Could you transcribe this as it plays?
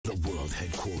world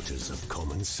headquarters of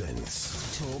common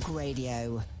sense. Talk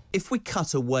Radio. If we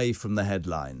cut away from the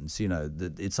headlines, you know,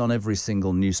 it's on every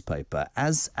single newspaper.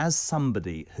 As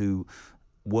somebody who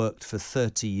worked for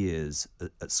 30 years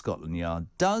at Scotland Yard,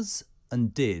 does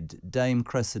and did Dame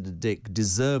Cressida Dick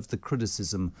deserve the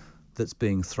criticism that's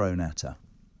being thrown at her?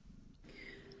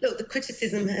 Look, the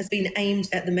criticism has been aimed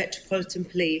at the Metropolitan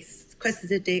Police.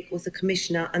 Cressida Dick was the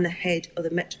commissioner and the head of the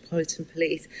Metropolitan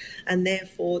Police, and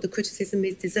therefore the criticism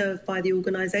is deserved by the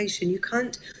organisation. You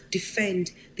can't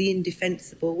defend the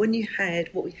indefensible. When you had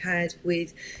what we had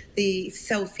with the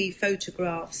selfie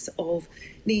photographs of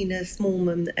Nina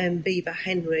Smallman and Bieber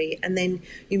Henry, and then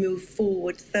you move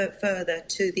forward further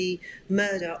to the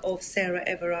murder of Sarah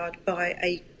Everard by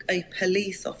a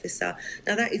police officer.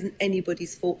 Now, that isn't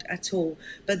anybody's fault at all.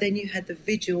 But then you had the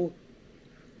vigil,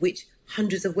 which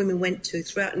hundreds of women went to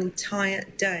throughout an entire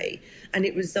day, and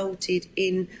it resulted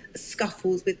in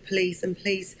scuffles with police and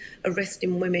police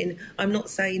arresting women. I'm not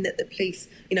saying that the police,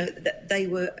 you know, that they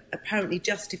were apparently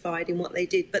justified in what they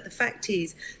did, but the fact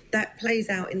is that plays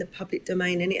out in the public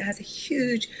domain, and it has a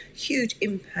huge, huge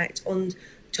impact on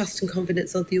trust and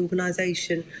confidence of the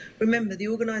organisation. Remember, the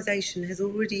organisation has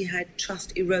already had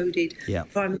trust eroded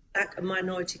from the black and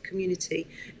minority community.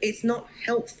 It's not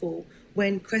helpful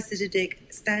when Cressida Dick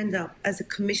stands up as a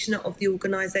commissioner of the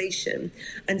organisation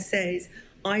and says,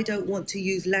 I don't want to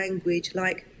use language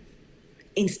like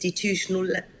institutional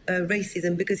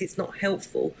racism because it's not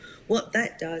helpful. What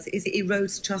that does is it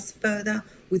erodes trust further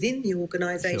within the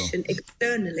organisation,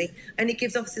 externally, and it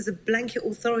gives officers a blanket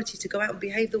authority to go out and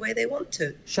behave the way they want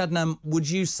to. Shabnam, would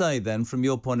you say then, from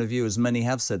your point of view, as many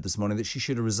have said this morning, that she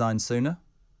should have resigned sooner?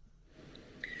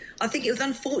 I think it was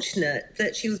unfortunate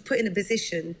that she was put in a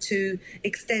position to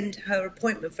extend her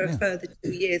appointment for a further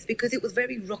 2 years, because it was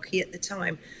very rocky at the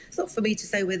time. It's not for me to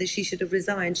say whether she should have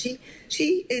resigned.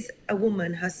 She is a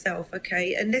woman herself,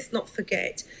 OK? And let's not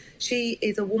forget, she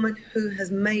is a woman who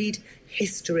has made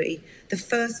history, the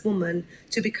first woman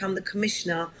to become the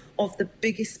commissioner of the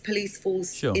biggest police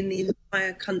force in the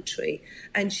entire country.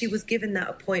 And she was given that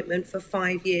appointment for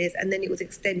 5 years, and then it was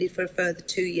extended for a further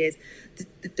 2 years.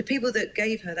 The people that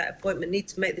gave her that appointment need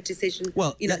to make the decision.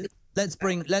 Well, you know, let's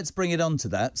bring it on to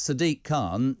that. Sadiq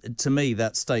Khan, to me,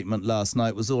 that statement last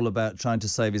night was all about trying to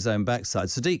save his own backside.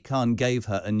 Sadiq Khan gave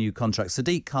her a new contract.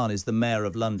 Sadiq Khan is the mayor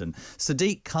of London.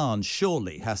 Sadiq Khan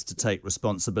surely has to take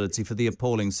responsibility for the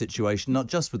appalling situation, not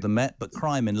just with the Met, but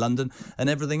crime in London and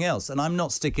everything else. And I'm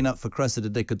not sticking up for Cressida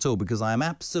Dick at all, because I am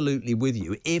absolutely with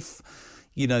you. If,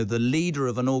 you know, the leader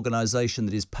of an organisation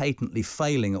that is patently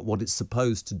failing at what it's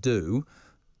supposed to do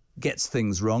gets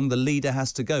things wrong, the leader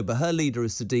has to go. But her leader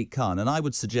is Sadiq Khan, and I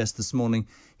would suggest this morning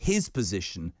his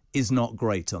position is not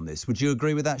great on this. Would you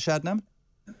agree with that, Shabnam?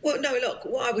 Well, no, look,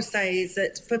 what I would say is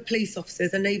that for police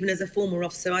officers, and even as a former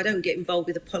officer, I don't get involved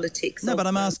with the politics. No, but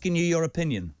I'm asking you your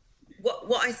opinion.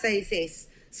 What I say is this: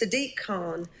 Sadiq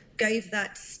Khan gave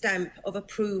that stamp of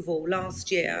approval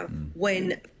last year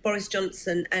when Boris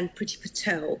Johnson and Priti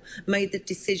Patel made the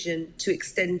decision to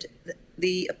extend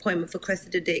the appointment for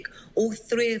Cressida Dick. All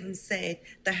three of them said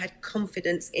they had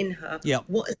confidence in her.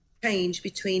 What has changed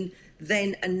between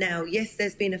then and now? Yes,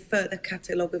 there's been a further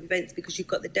catalogue of events, because you've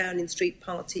got the Downing Street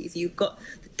parties, you've got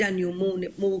the Daniel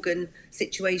Morgan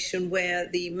situation where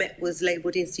the Met was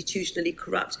labelled institutionally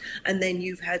corrupt, and then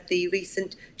you've had the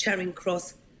recent Charing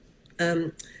Cross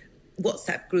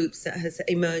WhatsApp groups that has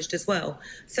emerged as well.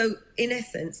 So, in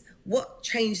essence, what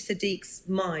changed Sadiq's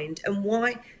mind, and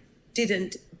why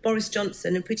didn't Boris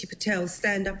Johnson and Priti Patel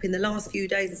stand up in the last few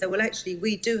days and say, well, actually,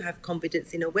 we do have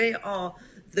confidence in her? Where are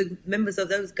the members of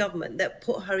those government that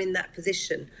put her in that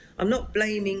position? I'm not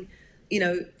blaming, you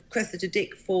know, Cressida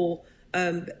Dick for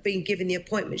being given the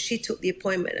appointment. She took the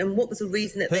appointment, and what was the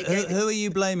reason that they gave Who are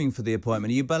you blaming for the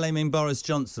appointment? Are you blaming Boris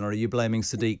Johnson, or are you blaming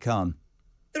Sadiq Khan?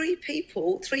 Three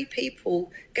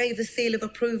people gave the seal of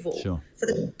approval for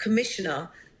the commissioner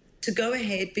to go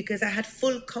ahead, because I had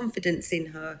full confidence in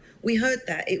her. We heard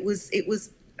that. It was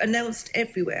announced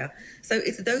everywhere. So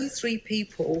it's those three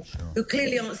people who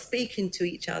clearly aren't speaking to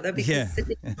each other, because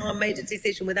Sadiq Khan made a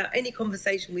decision without any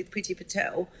conversation with Priti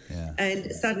Patel,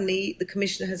 and suddenly the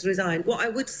commissioner has resigned. What I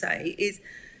would say is,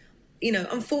 you know,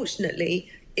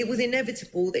 unfortunately, it was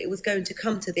inevitable that it was going to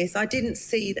come to this. I didn't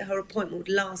see that her appointment would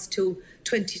last till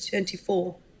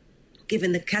 2024,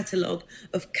 given the catalogue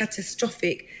of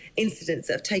catastrophic incidents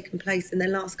that have taken place in the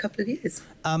last couple of years.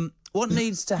 What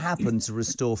needs to happen to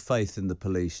restore faith in the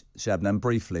police, Shabnam,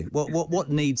 briefly? What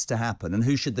needs to happen, and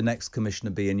who should the next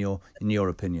commissioner be, in your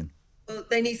opinion? Well,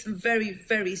 they need some very,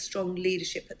 very strong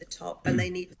leadership at the top, and they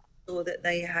need sure that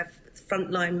they have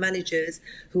frontline managers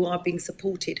who are being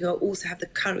supported, who also have the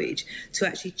courage to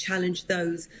actually challenge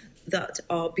those that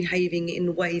are behaving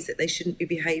in ways that they shouldn't be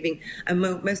behaving. And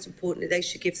most importantly, they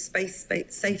should give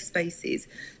safe spaces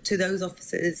to those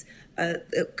officers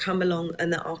that come along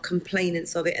and that are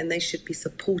complainants of it, and they should be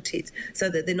supported so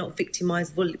that they're not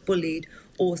victimised, bullied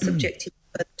or subjected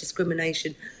to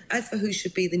discrimination. As for who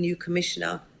should be the new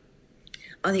commissioner,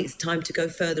 I think it's time to go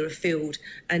further afield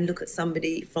and look at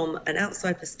somebody from an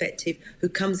outside perspective who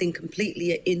comes in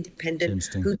completely independent,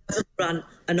 who doesn't run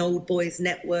an old boys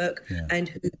network, and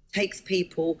who takes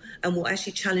people and will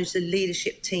actually challenge the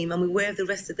leadership team. I mean, where have the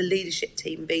rest of the leadership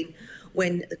team been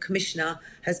when the commissioner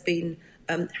has been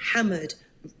hammered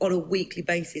on a weekly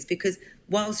basis? Because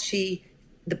whilst the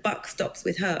buck stops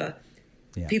with her,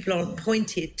 people are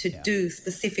appointed to do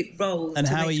specific roles. And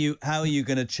how are you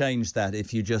going to change that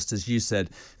if you just, as you said,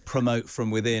 promote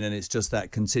from within and it's just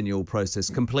that continual process?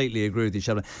 Completely agree with you,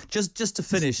 Shabnam. Just to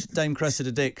finish, Dame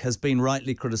Cressida Dick has been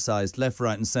rightly criticised, left,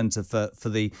 right and centre for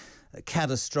the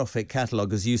catastrophic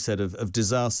catalogue, as you said, of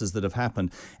disasters that have happened.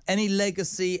 Any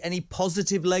legacy, any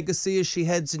positive legacy as she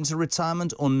heads into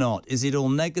retirement or not? Is it all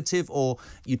negative? Or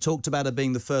you talked about her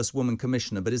being the first woman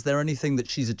commissioner, but is there anything that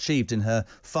she's achieved in her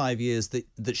 5 years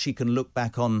that she can look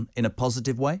back on in a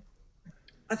positive way?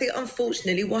 I think,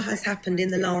 unfortunately, what has happened in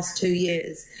the last 2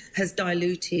 years has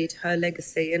diluted her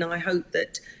legacy, and I hope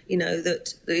that,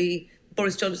 that the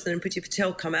Boris Johnson and Priti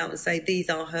Patel come out and say these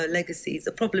are her legacies.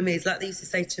 The problem is, like they used to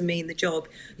say to me in the job,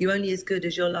 you're only as good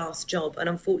as your last job. And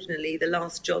unfortunately, the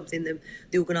last jobs in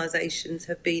the organisations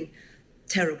have been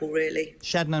terrible, really.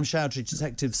 Shabnam Chaudhri,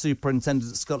 Detective Superintendent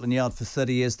at Scotland Yard for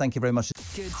 30 years. Thank you very much.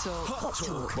 Good talk. Hot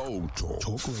talk. Bold talk.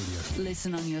 Talk radio.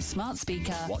 Listen on your smart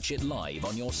speaker. Watch it live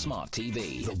on your smart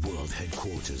TV. The world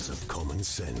headquarters of common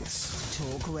sense.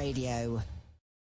 Talk Radio.